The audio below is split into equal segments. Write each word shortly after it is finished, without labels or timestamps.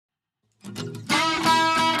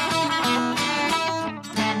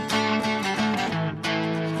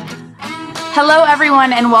Hello,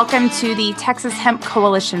 everyone, and welcome to the Texas Hemp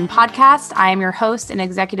Coalition podcast. I am your host and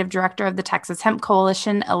executive director of the Texas Hemp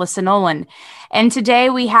Coalition, Alyssa Nolan. And today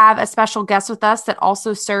we have a special guest with us that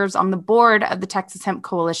also serves on the board of the Texas Hemp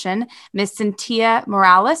Coalition, Ms. Cynthia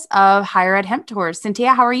Morales of Higher Ed Hemp Tours.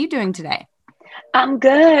 Cynthia, how are you doing today? I'm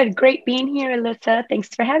good. Great being here, Alyssa. Thanks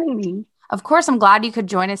for having me. Of course, I'm glad you could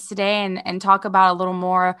join us today and talk about a little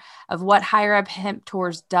more of what Higher Ed Hemp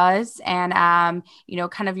Tours does and,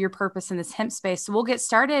 kind of your purpose in this hemp space. So we'll get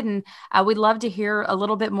started, and we'd love to hear a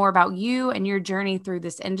little bit more about you and your journey through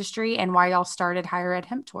this industry and why y'all started Higher Ed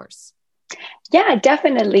Hemp Tours. Yeah,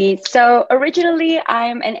 definitely. So originally,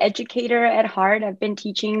 I'm an educator at heart. I've been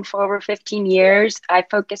teaching for over 15 years. I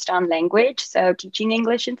focused on language, so teaching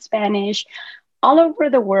English and Spanish all over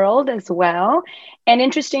the world as well. And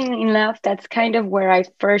interestingly enough, that's kind of where I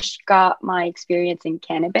first got my experience in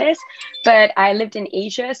cannabis. But I lived in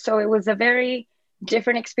Asia, so it was a very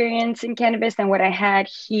different experience in cannabis than what I had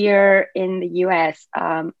here in the US.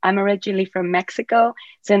 I'm originally from Mexico,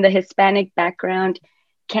 so in the Hispanic background,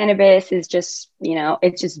 cannabis is just,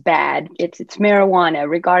 it's just bad. It's marijuana,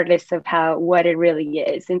 regardless of what it really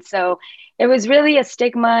is. And so it was really a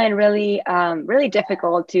stigma and really, really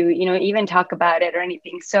difficult to, even talk about it or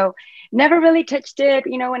anything. So never really touched it,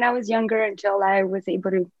 when I was younger until I was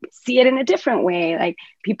able to see it in a different way. Like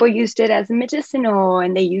people used it as medicinal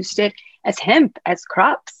and they used it as hemp, as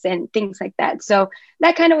crops and things like that. So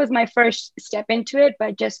that kind of was my first step into it,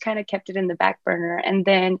 but just kind of kept it in the back burner. And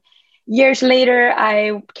then years later,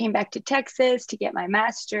 I came back to Texas to get my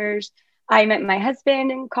master's. I met my husband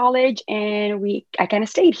in college and I kind of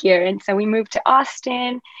stayed here. And so we moved to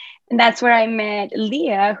Austin. And that's where I met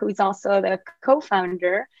Leah, who's also the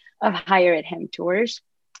co-founder of Higher Ed Hemp Tours.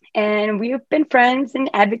 And we've been friends and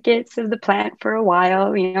advocates of the plant for a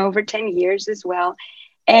while, over 10 years as well.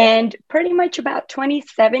 And pretty much about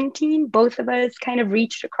 2017, both of us kind of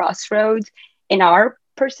reached a crossroads in our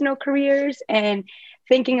personal careers and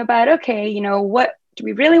thinking about, okay, what do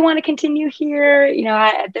we really want to continue here?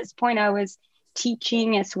 At this point, I was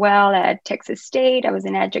teaching as well at Texas State. I was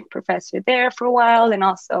an adjunct professor there for a while and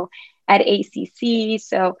also at ACC.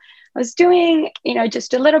 So I was doing,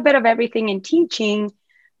 just a little bit of everything in teaching.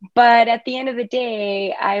 But at the end of the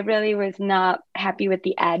day, I really was not happy with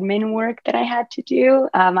the admin work that I had to do.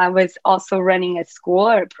 I was also running a school,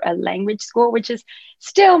 or a language school, which is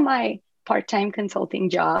still my part-time consulting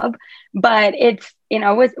job, but it's,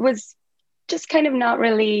 was just kind of not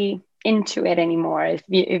really into it anymore, if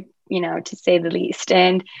to say the least.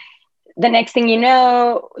 And the next thing you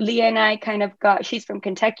know, Leah and I she's from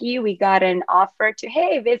Kentucky. We got an offer to,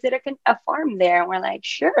 hey, visit a farm there. And we're like,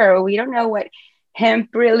 sure, we don't know what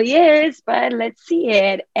hemp really is, but let's see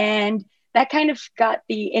it. And that kind of got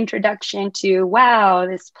the introduction to, wow,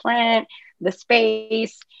 this plant, the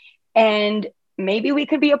space, and maybe we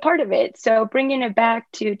could be a part of it. So bringing it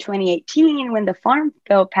back to 2018, when the Farm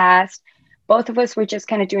Bill passed, both of us were just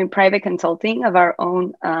kind of doing private consulting of our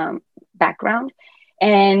own background.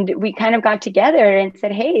 And we kind of got together and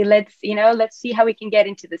said, hey, let's see how we can get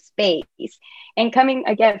into the space. And coming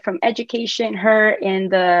again from education, her in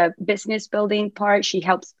the business building part, she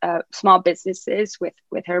helps small businesses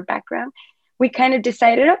with her background. We kind of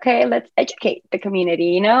decided, okay, let's educate the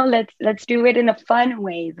community, let's do it in a fun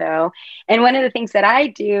way though. And one of the things that I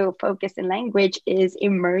do focus in language is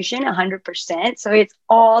immersion 100%. So it's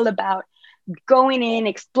all about going in,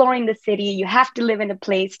 exploring the city. You have to live in a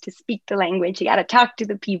place to speak the language. You got to talk to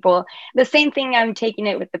the people. The same thing I'm taking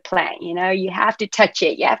it with the plant. You have to touch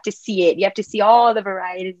it. You have to see it. You have to see all the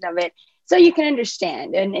varieties of it so you can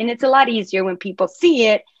understand. And it's a lot easier when people see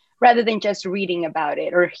it rather than just reading about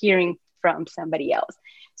it or hearing from somebody else.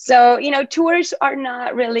 So, tours are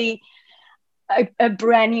not really a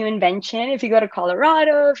brand new invention. If you go to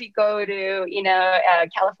Colorado, if you go to,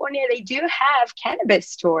 California, they do have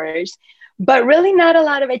cannabis tours, but really not a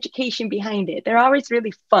lot of education behind it. They're always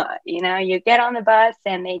really fun. You get on the bus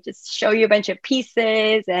and they just show you a bunch of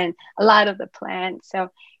pieces and a lot of the plants. So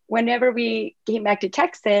whenever we came back to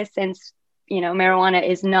Texas, and marijuana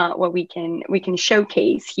is not what we can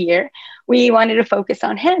showcase here, we wanted to focus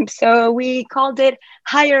on hemp. So we called it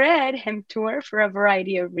Higher Ed Hemp Tour for a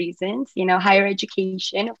variety of reasons, higher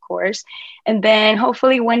education, of course, and then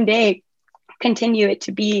hopefully one day continue it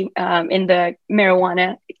to be in the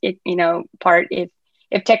marijuana, part if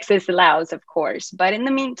Texas allows, of course. But in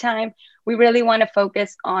the meantime, we really want to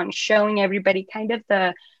focus on showing everybody kind of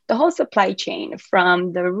the whole supply chain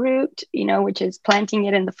from the root, which is planting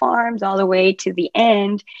it in the farms, all the way to the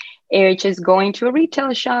end. which is going to a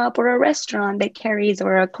retail shop or a restaurant that carries,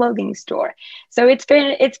 or a clothing store. So it's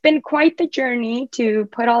been quite the journey to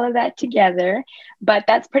put all of that together, but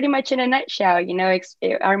that's pretty much in a nutshell.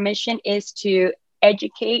 Our mission is to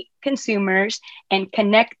educate consumers and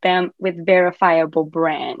connect them with verifiable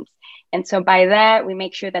brands. And so by that, we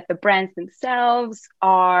make sure that the brands themselves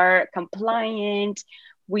are compliant.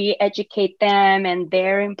 We educate them and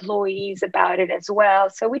their employees about it as well.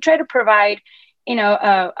 So we try to provide,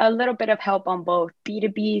 a little bit of help on both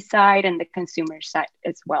B2B side and the consumer side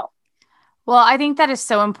as well. Well, I think that is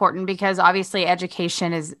so important because obviously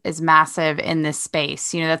education is massive in this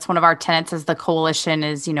space. That's one of our tenets as the coalition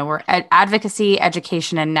is, we're advocacy,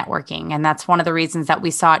 education, and networking. And that's one of the reasons that we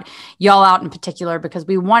sought y'all out in particular, because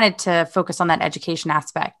we wanted to focus on that education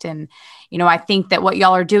aspect. And, I think that what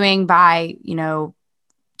y'all are doing by,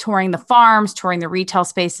 touring the farms, touring the retail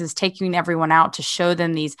spaces, taking everyone out to show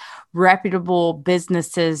them these reputable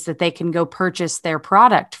businesses that they can go purchase their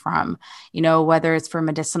product from, whether it's for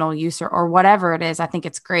medicinal use or whatever it is. I think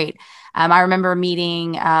it's great. I remember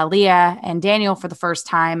meeting Leah and Daniel for the first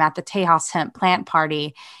time at the Tejas Hemp plant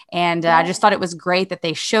party. And I just thought it was great that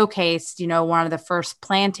they showcased, one of the first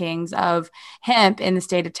plantings of hemp in the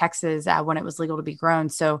state of Texas when it was legal to be grown.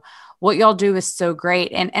 So what y'all do is so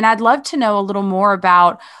great. And I'd love to know a little more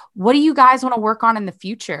about what do you guys want to work on in the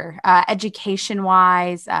future,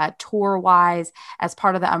 education-wise, tour-wise, as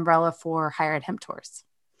part of the umbrella for Higher Ed Hemp Tours?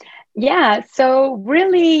 Yeah, so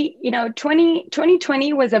really,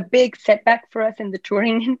 2020 was a big setback for us in the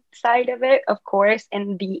touring side of it, of course,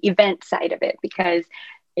 and the event side of it, because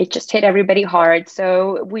it just hit everybody hard.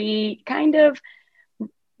 So we kind of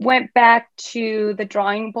went back to the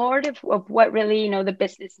drawing board of what really, the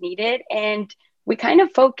business needed. And we kind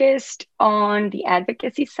of focused on the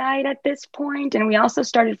advocacy side at this point. And we also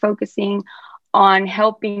started focusing on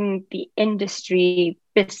helping the industry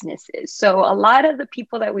businesses. So a lot of the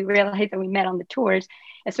people that we realized that we met on the tours,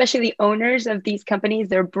 especially the owners of these companies,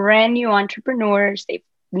 they're brand new entrepreneurs.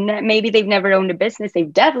 Maybe they've never owned a business.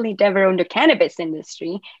 They've definitely never owned a cannabis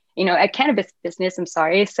industry, a cannabis business, I'm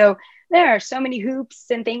sorry. So there are so many hoops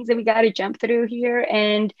and things that we got to jump through here.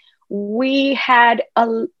 And we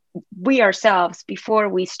ourselves, before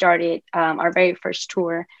we started our very first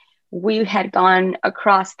tour, we had gone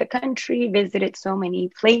across the country, visited so many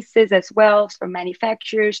places as well, from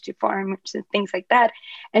manufacturers to farmers and things like that.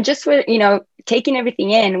 And just, taking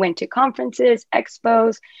everything in, went to conferences,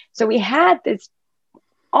 expos. So we had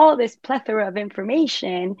all this plethora of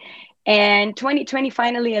information. And 2020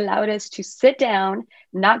 finally allowed us to sit down,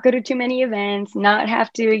 not go to too many events, not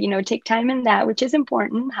have to, take time in that, which is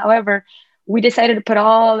important. However, we decided to put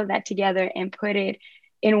all of that together and put it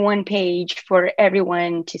in one page for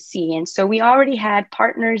everyone to see. And so we already had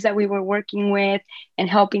partners that we were working with and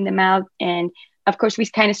helping them out. And of course, we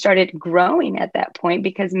kind of started growing at that point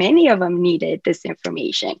because many of them needed this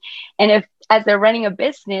information. And as they're running a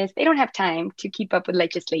business, they don't have time to keep up with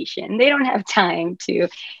legislation. They don't have time to,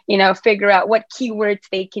 figure out what keywords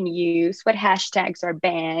they can use, what hashtags are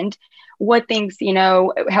banned, what things,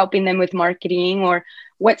 helping them with marketing, or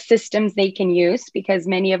what systems they can use, because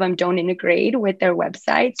many of them don't integrate with their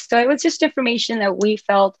websites. So it was just information that we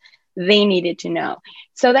felt they needed to know.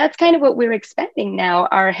 So that's kind of what we're expanding now,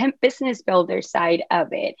 our hemp business builder side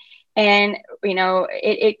of it. And,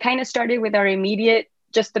 it kind of started with our immediate,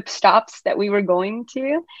 just the stops that we were going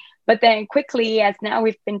to. But then quickly, as now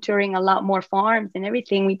we've been touring a lot more farms and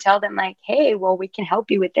everything, we tell them like, hey, well, we can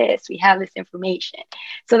help you with this. We have this information.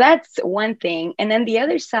 So that's one thing. And then the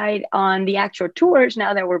other side on the actual tours,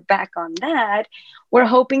 now that we're back on that, we're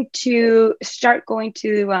hoping to start going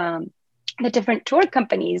to the different tour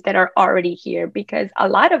companies that are already here, because a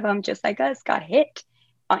lot of them, just like us, got hit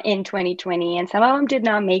in 2020, and some of them did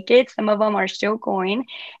not make it. Some of them are still going.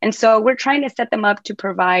 And so we're trying to set them up to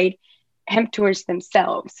provide hemp tours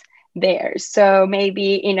themselves there. So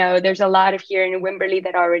maybe, there's a lot of here in Wimberley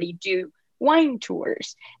that already do wine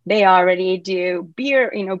tours. They already do beer,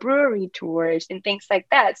 brewery tours and things like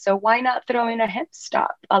that. So why not throw in a hemp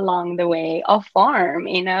stop along the way, a farm?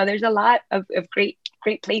 There's a lot of great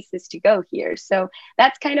places to go here. So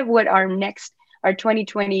that's kind of what our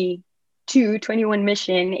 2022-21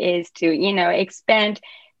 mission is, to, expand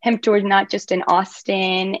hemp tours, not just in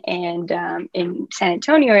Austin and in San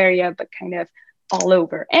Antonio area, but kind of all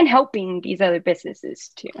over, and helping these other businesses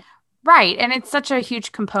too. Right. And it's such a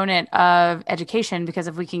huge component of education, because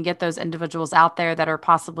if we can get those individuals out there that are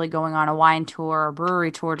possibly going on a wine tour or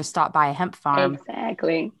brewery tour to stop by a hemp farm.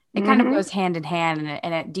 Exactly. It kind of goes hand in hand,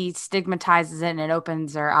 and it destigmatizes it, and it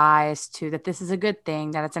opens their eyes to that this is a good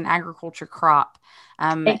thing, that it's an agriculture crop.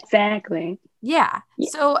 Exactly. Yeah.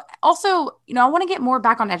 So also, I want to get more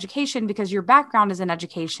back on education because your background is in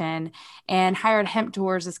education and Hired Hemp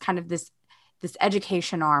Tours is kind of this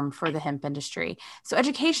education arm for the hemp industry. So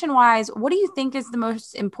education wise, what do you think is the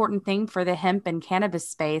most important thing for the hemp and cannabis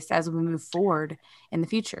space as we move forward in the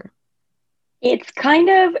future? It's kind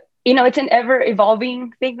of, it's an ever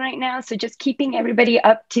evolving thing right now. So just keeping everybody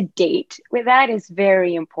up to date with that is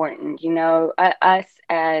very important. Us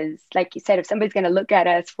as, like you said, if somebody's going to look at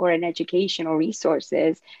us for an educational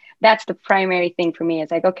resources, that's the primary thing for me.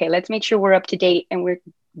 It's like, okay, let's make sure we're up to date and we're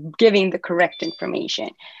giving the correct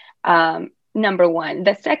information. Number one.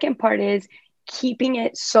 The second part is keeping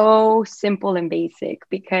it so simple and basic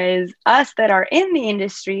because us that are in the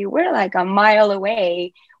industry, we're like a mile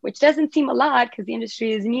away, which doesn't seem a lot because the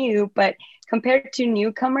industry is new, but compared to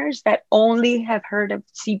newcomers that only have heard of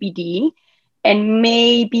CBD and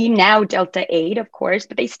maybe now Delta 8, of course,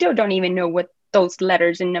 but they still don't even know what those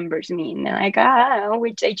letters and numbers mean. They're like,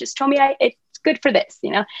 which they just told me it's good for this.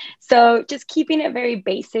 So just keeping it very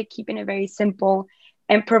basic, keeping it very simple,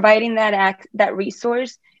 and providing that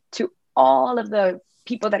resource to all of the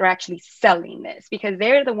people that are actually selling this because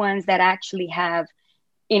they're the ones that actually have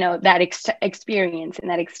that experience and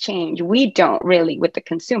that exchange. We don't really with the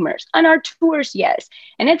consumers on our tours. Yes.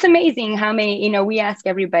 And it's amazing how many, we ask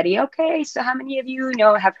everybody, okay, so how many of you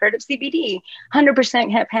have heard of CBD?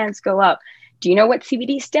 100% have hands go up. Do you know what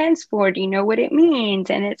CBD stands for? Do you know what it means?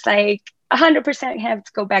 And it's like 100% have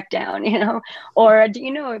to go back down, or do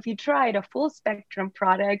you know if you tried a full spectrum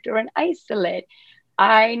product or an isolate?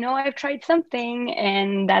 I know I've tried something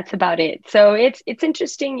and that's about it. So it's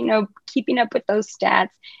interesting, keeping up with those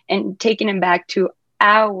stats and taking them back to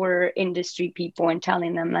our industry people and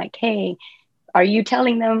telling them like, hey, are you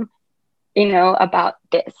telling them, about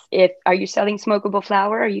this? Are you selling smokable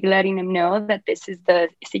flower? Are you letting them know that this is the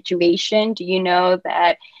situation? Do you know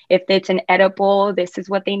that if it's an edible, this is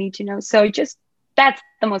what they need to know? So just that's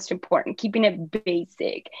the most important, keeping it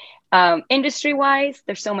basic. Industry wise,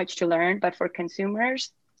 there's so much to learn, but for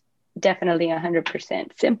consumers, definitely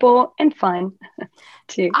 100% simple and fun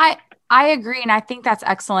too. I agree. And I think that's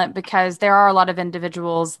excellent because there are a lot of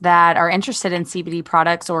individuals that are interested in CBD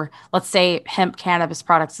products or let's say hemp cannabis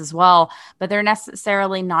products as well, but they're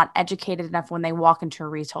necessarily not educated enough when they walk into a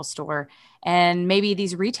retail store. And maybe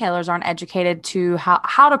these retailers aren't educated to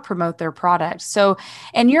how to promote their products. So,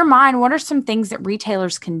 in your mind, what are some things that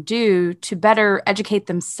retailers can do to better educate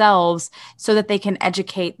themselves so that they can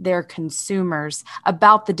educate their consumers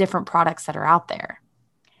about the different products that are out there?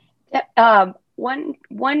 Yeah,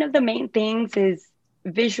 one of the main things is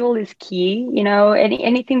visual is key.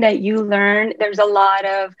 Anything that you learn, there's a lot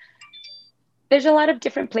of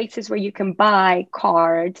different places where you can buy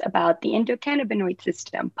cards about the endocannabinoid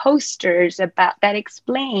system, posters about that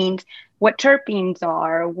explains what terpenes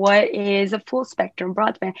are, what is a full spectrum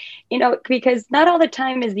broadband, because not all the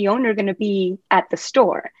time is the owner going to be at the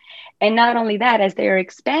store. And not only that, as they're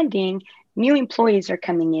expanding, new employees are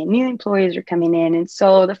coming in. And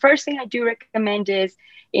so the first thing I do recommend is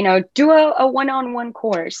do a one-on-one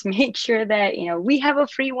course. Make sure that, we have a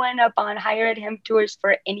free one up on Hired Hemp Tours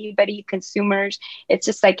for anybody, consumers. It's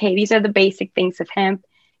just like, hey, these are the basic things of hemp.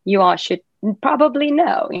 You all should probably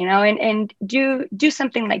know, and do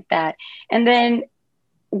something like that. And then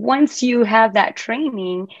once you have that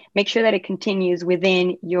training, make sure that it continues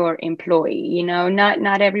within your employee.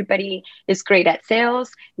 Not everybody is great at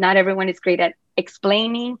sales. Not everyone is great at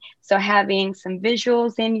explaining. So having some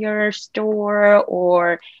visuals in your store,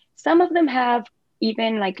 or some of them have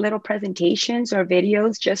even like little presentations or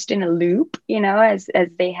videos just in a loop, as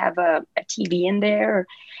they have a TV in there.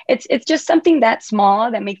 It's just something that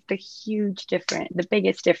small that makes the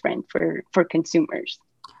biggest difference for consumers.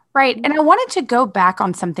 Right. And I wanted to go back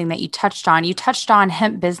on something that you touched on. You touched on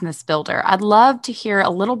Hemp Business Builder. I'd love to hear a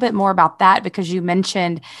little bit more about that because you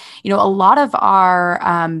mentioned, a lot of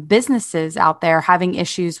our businesses out there having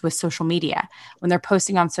issues with social media. When they're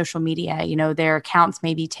posting on social media, their accounts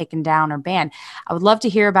may be taken down or banned. I would love to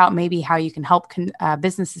hear about maybe how you can help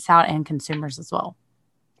businesses out and consumers as well.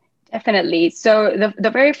 Definitely. So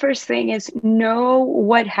the very first thing is know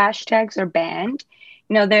what hashtags are banned.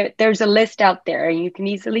 There's a list out there. You can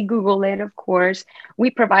easily Google it, of course. We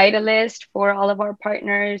provide a list for all of our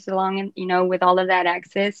partners along, with all of that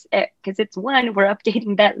access because it's one, we're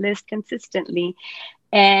updating that list consistently.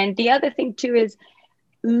 And the other thing too is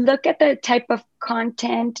look at the type of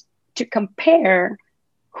content to compare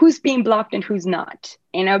who's being blocked and who's not,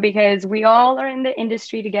 because we all are in the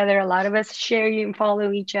industry together. A lot of us share and follow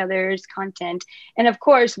each other's content. And of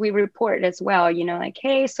course, we report as well, like,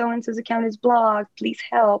 hey, so-and-so's account is blocked, please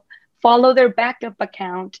help. Follow their backup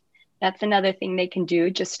account That's another thing they can do.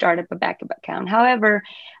 Just start up a backup account. However,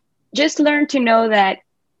 just learn to know that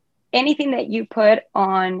anything that you put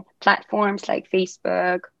on platforms like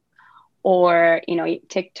Facebook or,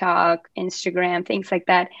 TikTok, Instagram, things like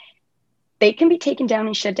that, they can be taken down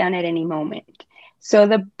and shut down at any moment. So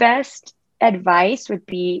the best advice would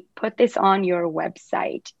be put this on your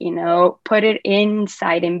website, put it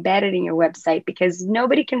inside, embed it in your website, because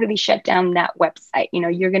nobody can really shut down that website.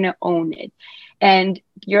 You're going to own it. And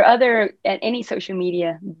your other, at any social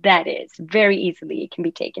media, that is very easily, it can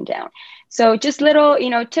be taken down. So just little,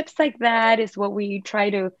 tips like that is what we try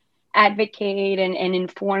to advocate and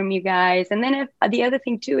inform you guys. And then the other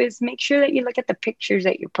thing too is make sure that you look at the pictures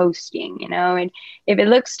that you're posting, and if it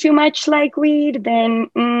looks too much like weed, then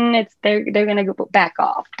they're going to go back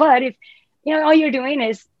off. But if, all you're doing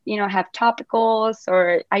is, have topicals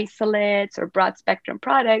or isolates or broad spectrum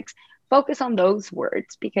products, focus on those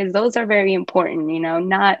words, because those are very important. You don't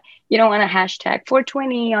want to hashtag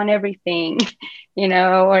 420 on everything,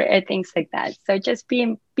 or things like that. So just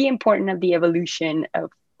be important of the evolution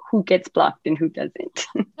of who gets blocked and who doesn't.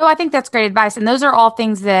 No, I think that's great advice. And those are all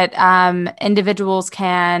things that individuals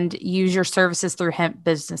can use your services through Hemp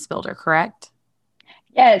Business Builder, correct?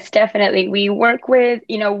 Yes, definitely. We work with,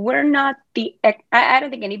 we're not I don't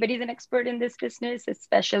think anybody's an expert in this business,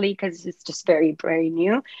 especially because it's just very, very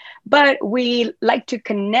new. But we like to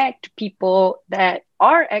connect people that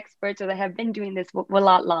are experts or that have been doing this a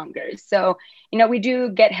lot longer. So, we do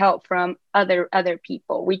get help from other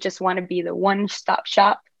people. We just want to be the one-stop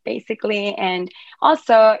shop, basically. And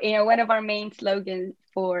also, one of our main slogans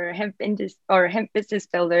for Hemp Business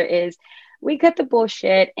Builder is, we cut the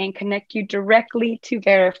bullshit and connect you directly to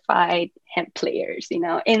verified hemp players, in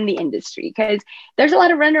the industry. Because there's a lot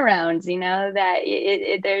of runarounds, that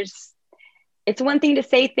it's one thing to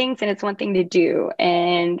say things and it's one thing to do.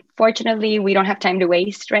 And fortunately, we don't have time to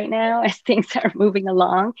waste right now as things are moving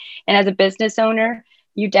along. And as a business owner,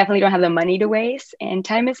 you definitely don't have the money to waste, and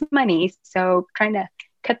time is money. So trying to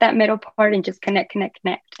cut that middle part and just connect. And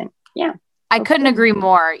yeah. I couldn't agree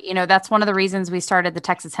more. That's one of the reasons we started the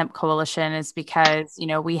Texas Hemp Coalition, is because,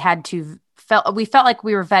 we felt like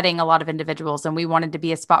we were vetting a lot of individuals, and we wanted to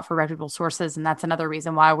be a spot for reputable sources. And that's another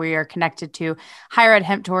reason why we are connected to Higher Ed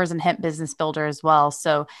Hemp Tours and Hemp Business Builder as well.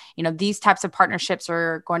 So, these types of partnerships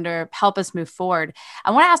are going to help us move forward.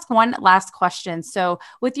 I want to ask one last question. So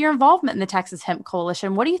with your involvement in the Texas Hemp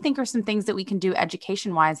Coalition, what do you think are some things that we can do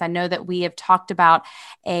education wise? I know that we have talked about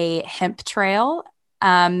a hemp trail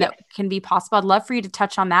that can be possible. I'd love for you to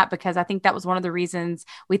touch on that, because I think that was one of the reasons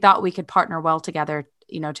we thought we could partner well together,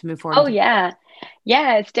 to move forward. Oh, yeah.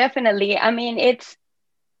 Yes, definitely. I mean,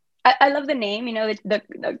 I love the name,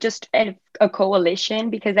 just a coalition,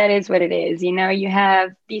 because that is what it is. You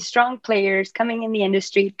have these strong players coming in the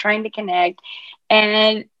industry, trying to connect,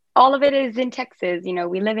 and all of it is in Texas.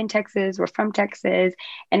 We live in Texas, we're from Texas.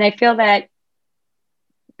 And I feel that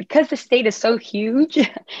because the state is so huge,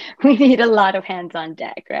 we need a lot of hands on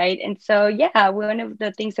deck, right? And so, one of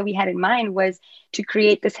the things that we had in mind was to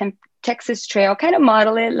create this Hemp Texas trail, kind of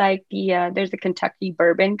model it like there's a Kentucky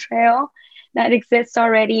bourbon trail that exists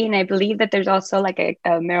already. And I believe that there's also like a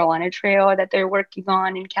marijuana trail that they're working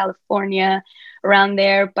on in California around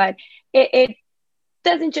there. But it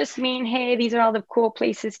doesn't just mean, hey, these are all the cool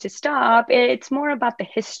places to stop. It's more about the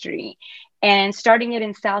history. And starting it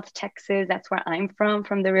in South Texas, that's where I'm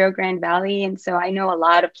from the Rio Grande Valley. And so I know a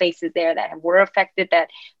lot of places there that were affected, that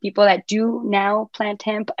people that do now plant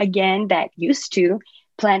hemp again, that used to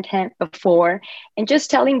plant hemp before, and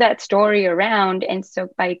just telling that story around. And so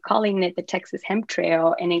by calling it the Texas Hemp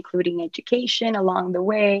Trail and including education along the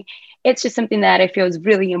way, it's just something that I feel is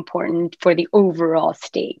really important for the overall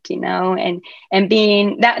state, and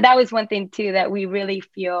being that was one thing too, that we really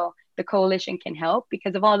feel the coalition can help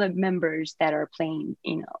because of all the members that are playing,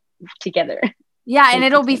 together. Yeah. And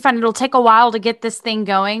it'll be fun. It'll take a while to get this thing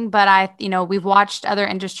going, but we've watched other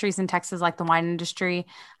industries in Texas, like the wine industry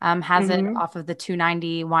has it off of the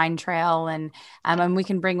 290 wine trail. And we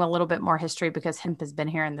can bring a little bit more history because hemp has been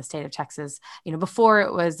here in the state of Texas, before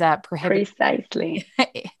it was prohibited, precisely,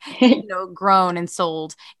 grown and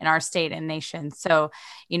sold in our state and nation. So,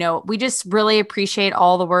 we just really appreciate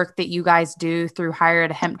all the work that you guys do through Higher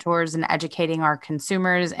Ed Hemp Tours and educating our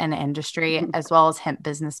consumers and industry, as well as Hemp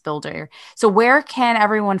Business Builder. So where can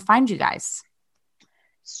everyone find you guys?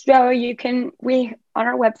 So we on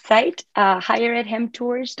our website,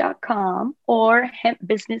 higheredhemptours.com or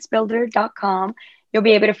hempbusinessbuilder.com. You'll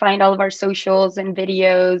be able to find all of our socials and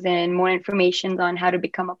videos and more information on how to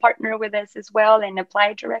become a partner with us as well and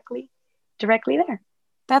apply directly there.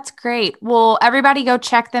 That's great. Well, everybody go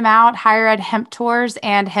check them out, Higher Ed Hemp Tours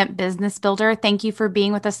and Hemp Business Builder. Thank you for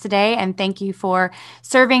being with us today, and thank you for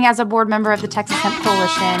serving as a board member of the Texas Hemp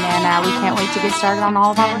Coalition, and we can't wait to get started on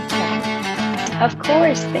all of our work together. Of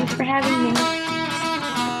course. Thanks for having me.